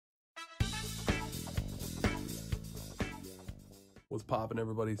What's poppin',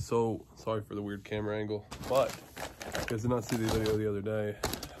 everybody? So sorry for the weird camera angle, but you guys did not see the video the other day.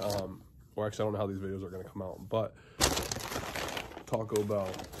 Or actually, I don't know how these videos are gonna come out, but Taco Bell.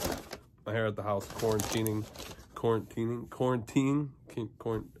 I'm here at the house quarantine,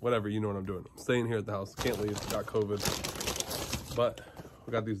 whatever, you know what I'm doing. I'm staying here at the house, can't leave, got COVID, but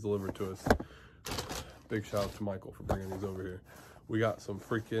we got these delivered to us. Big shout out to Michael for bringing these over here. We got some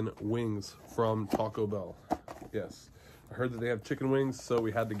freaking wings from Taco Bell. Yes, I heard that they have chicken wings, so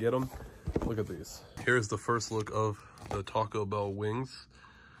we had to get them. Look at these. Here's the first look of the Taco Bell wings.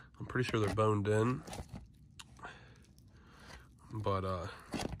 I'm pretty sure they're boned in, but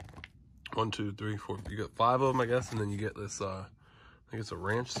 1, 2, 3, 4, you get 5 of them, I guess, and then you get this, I think it's a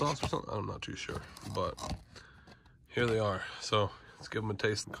ranch sauce or something. I'm not too sure, but here they are. So let's give them a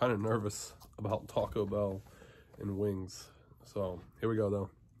taste. I'm kind of nervous about Taco Bell and wings. So here we go, though.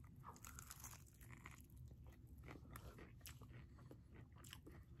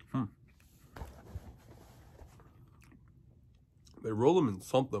 They roll them in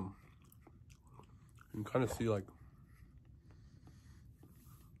something. You can kind of see like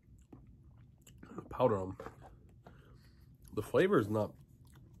the powder on them. The flavor is not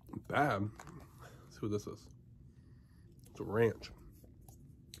bad. Let's see what this is. It's a ranch.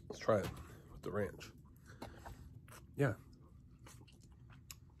 Let's try it with the ranch. Yeah.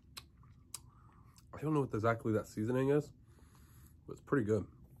 I don't know what exactly that seasoning is, but it's pretty good.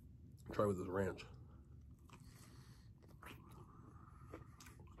 Try with this ranch.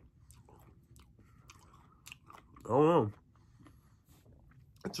 I don't know.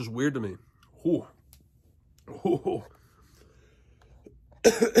 It's just weird to me. Ooh. Ooh.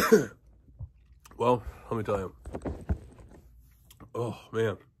 Well, let me tell you. Oh,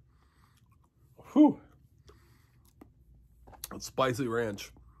 man. Whew. It's spicy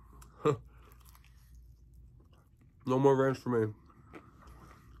ranch. No more ranch for me.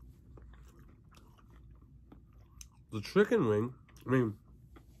 The chicken wing, I mean,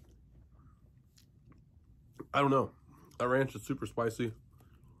 I don't know. That ranch is super spicy.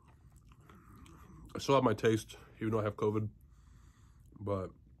 I still have my taste, even though I have COVID.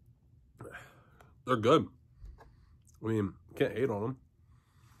 But they're good. I mean, can't hate on them.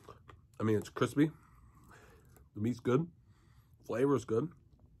 I mean, it's crispy. The meat's good. Flavor is good.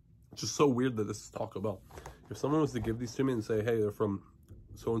 It's just so weird that this is Taco Bell. If someone was to give these to me and say, hey, they're from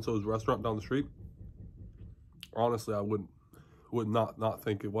so-and-so's restaurant down the street, honestly, I would not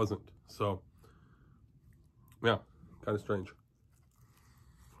think it wasn't. So yeah, kind of strange.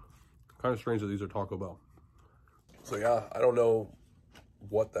 Kind of strange that these are Taco Bell. So yeah, I don't know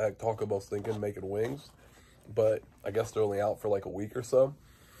what the heck Taco Bell's thinking making wings, but I guess they're only out for like a week or so.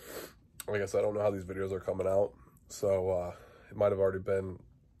 I guess I don't know how these videos are coming out. So it might have already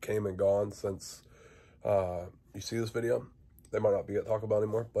came and gone since you see this video. They might not be at Taco Bell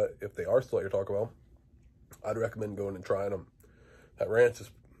anymore, but if they are still at your Taco Bell, I'd recommend going and trying them. That ranch is,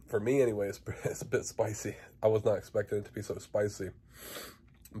 for me anyway, it's a bit spicy. I was not expecting it to be so spicy.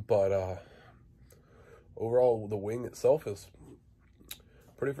 But overall, the wing itself is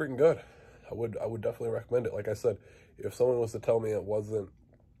pretty freaking good. I would definitely recommend it. Like I said, if someone was to tell me it wasn't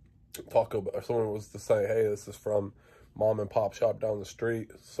Taco Bell, or someone was to say, hey, this is from mom and pop shop down the street,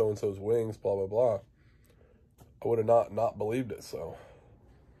 so-and-so's wings, blah, blah, blah, I would have not believed it. So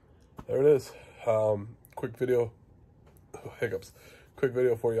there it is. Quick video, hiccups. Quick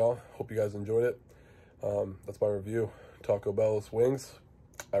video for y'all. Hope you guys enjoyed it. That's my review. Taco Bell's wings.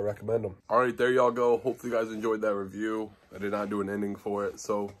 I recommend them. All right, there y'all go. Hopefully you guys enjoyed that review. I did not do an ending for it,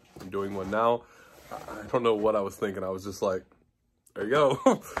 so I'm doing one now. I don't know what I was thinking. I was just like, there you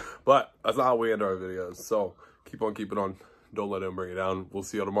go. But that's not how we end our videos. So keep on keeping on. Don't let him bring it down. We'll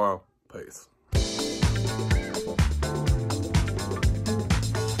see y'all tomorrow. Peace.